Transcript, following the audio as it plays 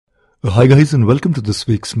Hi guys, and welcome to this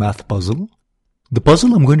week's math puzzle. The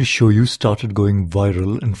puzzle I'm going to show you started going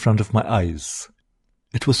viral in front of my eyes.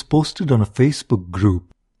 It was posted on a Facebook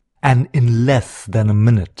group and in less than a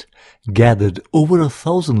minute gathered over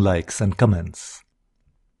 1,000 likes and comments.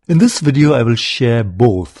 In this video I will share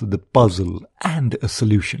both the puzzle and a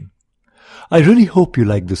solution. I really hope you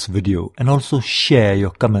like this video and also share your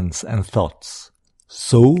comments and thoughts.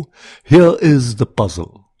 So here is the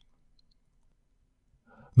puzzle.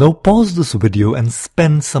 Now pause this video and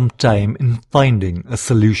spend some time in finding a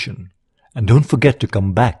solution. And don't forget to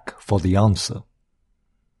come back for the answer.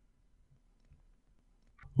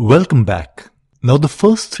 Welcome back. Now the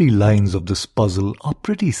first 3 lines of this puzzle are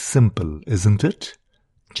pretty simple, isn't it?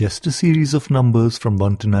 Just a series of numbers from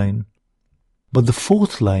 1 to 9. But the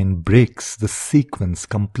 4th line breaks the sequence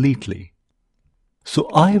completely. So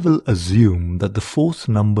I will assume that the 4th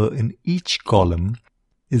number in each column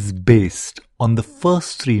is based on the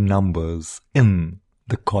first 3 numbers in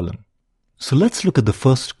the column. So let's look at the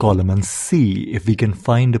first column and see if we can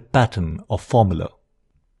find a pattern or formula.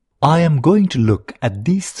 I am going to look at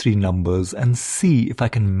these 3 numbers and see if I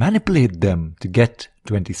can manipulate them to get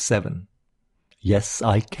 27. Yes,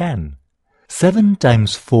 I can. 7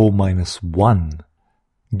 times 4 minus 1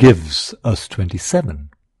 gives us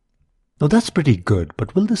 27. Now that's pretty good,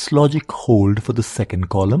 but will this logic hold for the second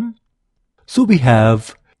column? So we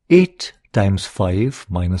have 8 times 5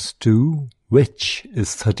 minus 2, which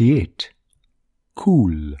is 38.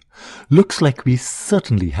 Cool. Looks like we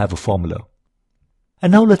certainly have a formula.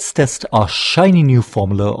 And now let's test our shiny new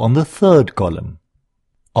formula on the third column.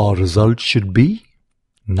 Our result should be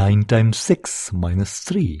 9 times 6 minus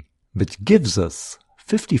 3, which gives us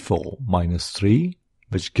 54 minus 3,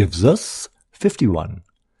 which gives us 51.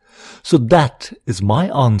 So that is my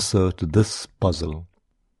answer to this puzzle.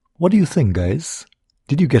 What do you think, guys?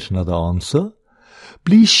 Did you get another answer?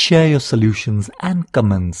 Please share your solutions and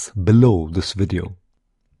comments below this video.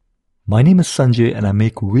 My name is Sanjay and I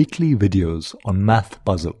make weekly videos on math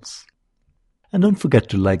puzzles. And don't forget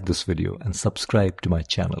to like this video and subscribe to my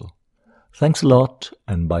channel. Thanks a lot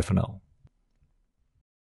and bye for now.